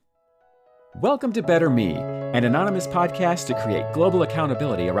Welcome to Better Me, an anonymous podcast to create global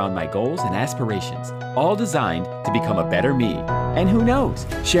accountability around my goals and aspirations, all designed to become a better me. And who knows,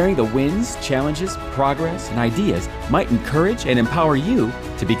 sharing the wins, challenges, progress, and ideas might encourage and empower you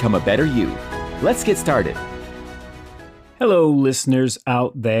to become a better you. Let's get started. Hello, listeners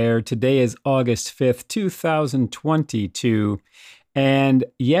out there. Today is August 5th, 2022. And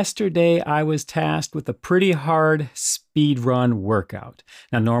yesterday I was tasked with a pretty hard speed run workout.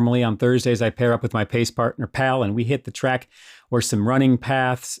 Now, normally on Thursdays I pair up with my pace partner, Pal, and we hit the track or some running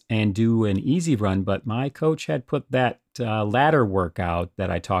paths and do an easy run. But my coach had put that ladder workout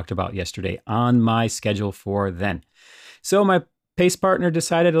that I talked about yesterday on my schedule for then. So my pace partner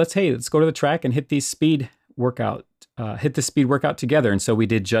decided, let's go to the track and hit the speed workout together. And so we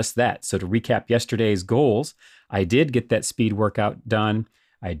did just that. So to recap yesterday's goals, I did get that speed workout done.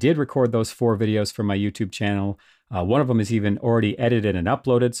 I did record those 4 videos for my YouTube channel. One of them is even already edited and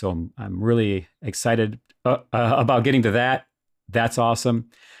uploaded. So I'm really excited about getting to that. That's awesome.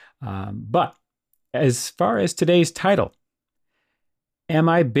 But as far as today's title, am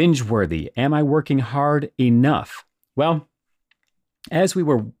I binge worthy? Am I working hard enough? Well, as we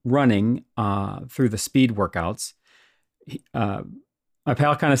were running through the speed workouts, my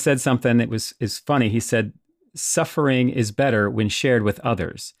pal kind of said something that is funny. He said, suffering is better when shared with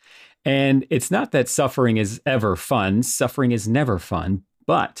others. And it's not that suffering is ever fun. Suffering is never fun.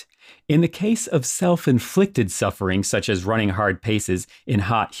 But in the case of self-inflicted suffering, such as running hard paces in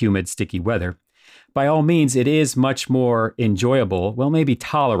hot, humid, sticky weather, by all means, it is much more enjoyable, well, maybe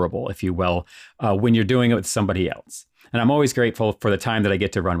tolerable, if you will, when you're doing it with somebody else. And I'm always grateful for the time that I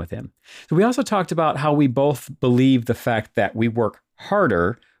get to run with him. So we also talked about how we both believe the fact that we work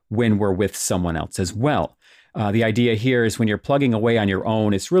harder when we're with someone else as well. The idea here is when you're plugging away on your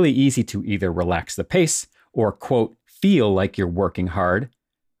own, it's really easy to either relax the pace or, quote, feel like you're working hard.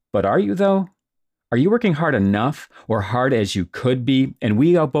 But are you, though? Are you working hard enough or hard as you could be? And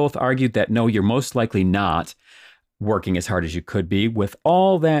we both argued that no, you're most likely not working as hard as you could be. With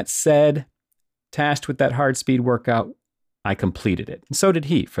all that said, tasked with that hard speed workout, I completed it. And so did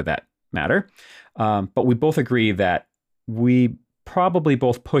he, for that matter. But we both agree that we probably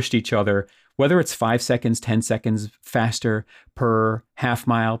both pushed each other, whether it's 5 seconds, 10 seconds faster per half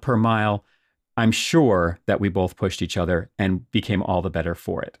mile, per mile. I'm sure that we both pushed each other and became all the better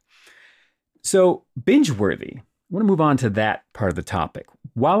for it. So binge-worthy, I want to move on to that part of the topic.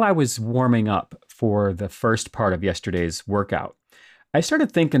 While I was warming up for the first part of yesterday's workout, I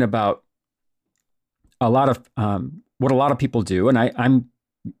started thinking about a lot of what a lot of people do, and I'm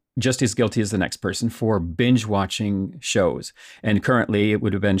just as guilty as the next person for binge watching shows. And currently it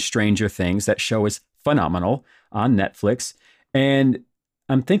would have been Stranger Things. That show is phenomenal on Netflix. And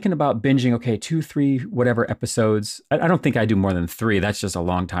I'm thinking about binging, 2, 3, whatever episodes. I don't think I do more than 3. That's just a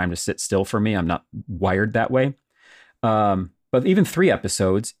long time to sit still for me. I'm not wired that way. But even 3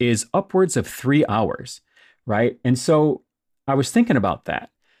 episodes is upwards of 3 hours, right? And so I was thinking about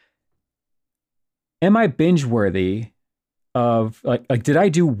that. Am I binge worthy of like did I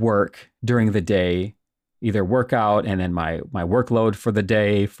do work during the day, either workout and then my workload for the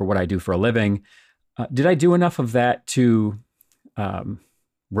day for what I do for a living? Did I do enough of that to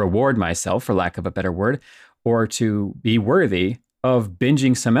reward myself, for lack of a better word, or to be worthy of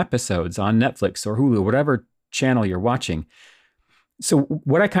binging some episodes on Netflix or Hulu, whatever channel you're watching? So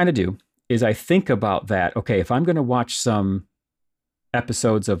what I kind of do is I think about that. Okay, if I'm going to watch some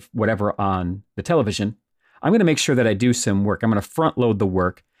episodes of whatever on the television, I'm going to make sure that I do some work. I'm going to front load the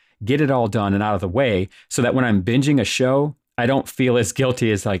work, get it all done and out of the way so that when I'm binging a show, I don't feel as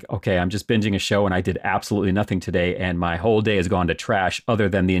guilty as like, okay, I'm just binging a show and I did absolutely nothing today and my whole day has gone to trash other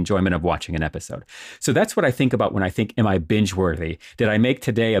than the enjoyment of watching an episode. So that's what I think about when I think, am I binge worthy? Did I make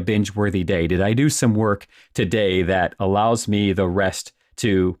today a binge worthy day? Did I do some work today that allows me the rest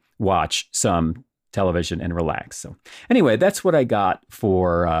to watch some television and relax? So anyway, that's what I got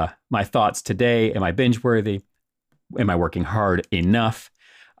for my thoughts today. Am I binge worthy? Am I working hard enough?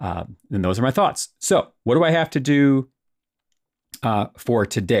 And those are my thoughts. So what do I have to do for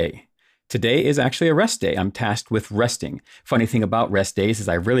today? Today is actually a rest day. I'm tasked with resting. Funny thing about rest days is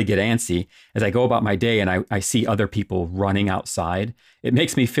I really get antsy as I go about my day and I see other people running outside. It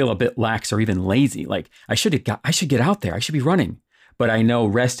makes me feel a bit lax or even lazy. Like I should get out there. I should be running. But I know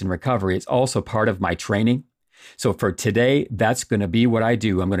rest and recovery is also part of my training. So for today, that's going to be what I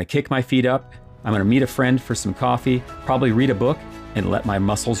do. I'm going to kick my feet up. I'm going to meet a friend for some coffee, probably read a book, and let my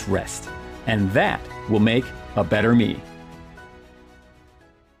muscles rest. And that will make a better me.